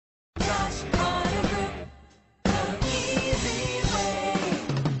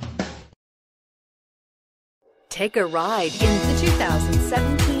Take a ride in the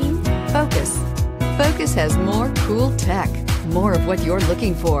 2017 Focus. Focus has more cool tech, more of what you're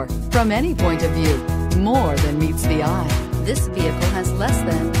looking for. From any point of view, more than meets the eye. This vehicle has less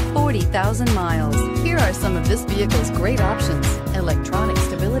than 40,000 miles. Here are some of this vehicle's great options: electronic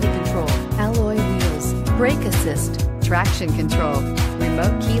stability control, alloy wheels, brake assist, traction control,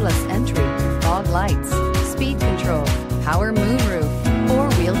 remote keyless entry, fog lights, speed control, power moonroof,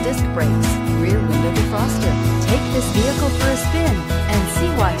 four-wheel disc brakes, rear window defroster. Take this vehicle for a spin and see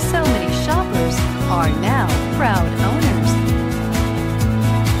why so many shoppers are now proud owners.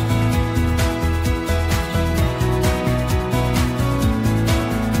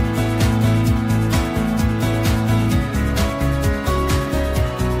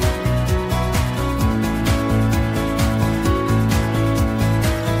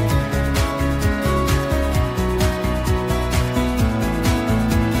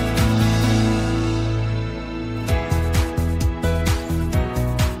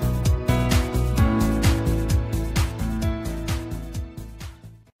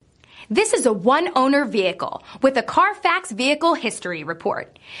 This is a one-owner vehicle with a Carfax Vehicle History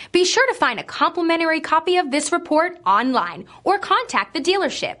Report. Be sure to find a complimentary copy of this report online or contact the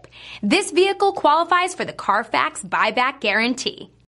dealership. This vehicle qualifies for the Carfax Buyback Guarantee.